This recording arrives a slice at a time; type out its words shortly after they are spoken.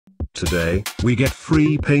today, we get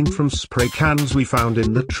free paint from spray cans we found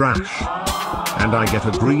in the trash. And I get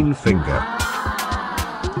a green finger.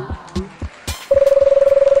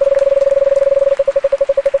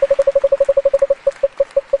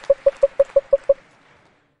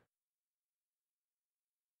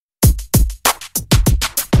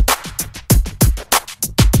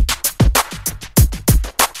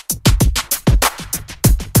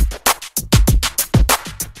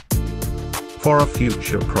 For a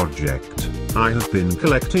future project, I have been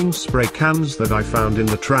collecting spray cans that I found in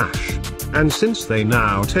the trash, and since they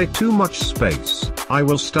now take too much space, I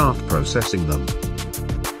will start processing them.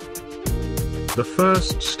 The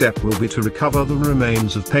first step will be to recover the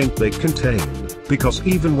remains of paint they contain, because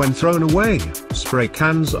even when thrown away, spray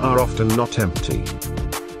cans are often not empty.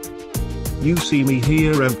 You see me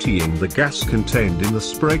here emptying the gas contained in the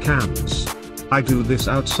spray cans. I do this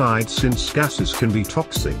outside since gases can be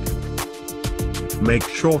toxic. Make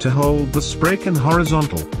sure to hold the spray can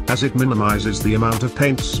horizontal, as it minimizes the amount of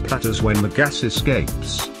paint splatters when the gas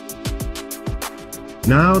escapes.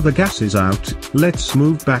 Now the gas is out, let's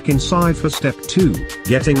move back inside for step 2,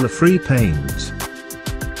 getting the free paint.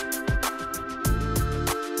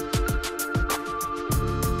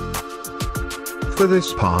 For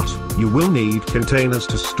this part, you will need containers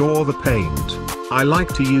to store the paint. I like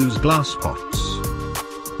to use glass pots.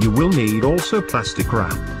 You will need also plastic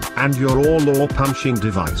wrap and your all or punching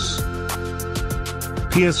device.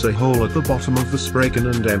 Pierce a hole at the bottom of the spray can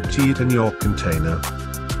and empty it in your container.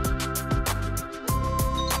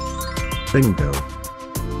 Bingo!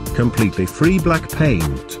 Completely free black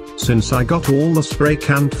paint, since I got all the spray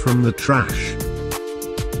canned from the trash.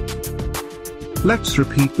 Let's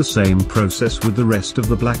repeat the same process with the rest of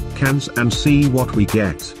the black cans and see what we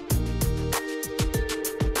get.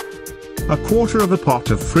 A quarter of a pot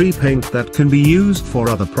of free paint that can be used for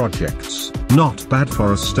other projects, not bad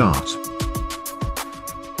for a start.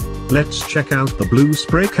 Let's check out the blue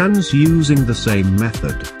spray cans using the same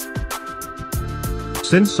method.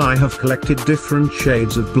 Since I have collected different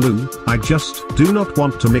shades of blue, I just do not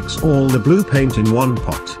want to mix all the blue paint in one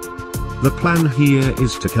pot. The plan here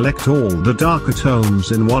is to collect all the darker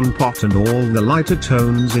tones in one pot and all the lighter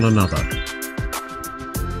tones in another.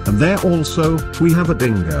 And there also, we have a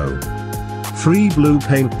bingo. Free blue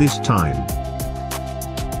paint this time.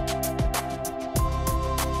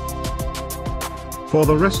 For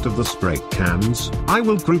the rest of the spray cans, I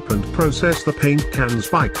will group and process the paint cans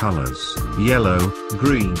by colors: yellow,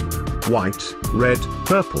 green, white, red,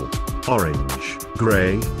 purple, orange,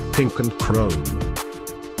 gray, pink and chrome.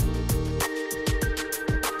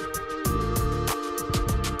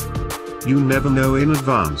 You never know in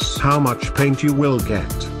advance how much paint you will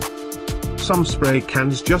get. Some spray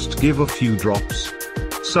cans just give a few drops,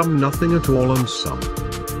 some nothing at all, and some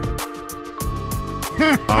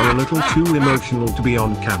are a little too emotional to be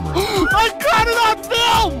on camera. I got it on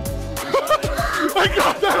film! I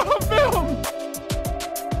got that on film!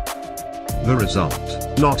 The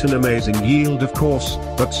result, not an amazing yield of course,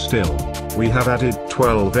 but still, we have added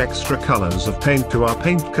 12 extra colors of paint to our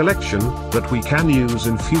paint collection that we can use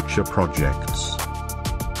in future projects.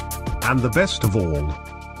 And the best of all,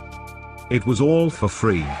 it was all for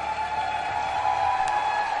free.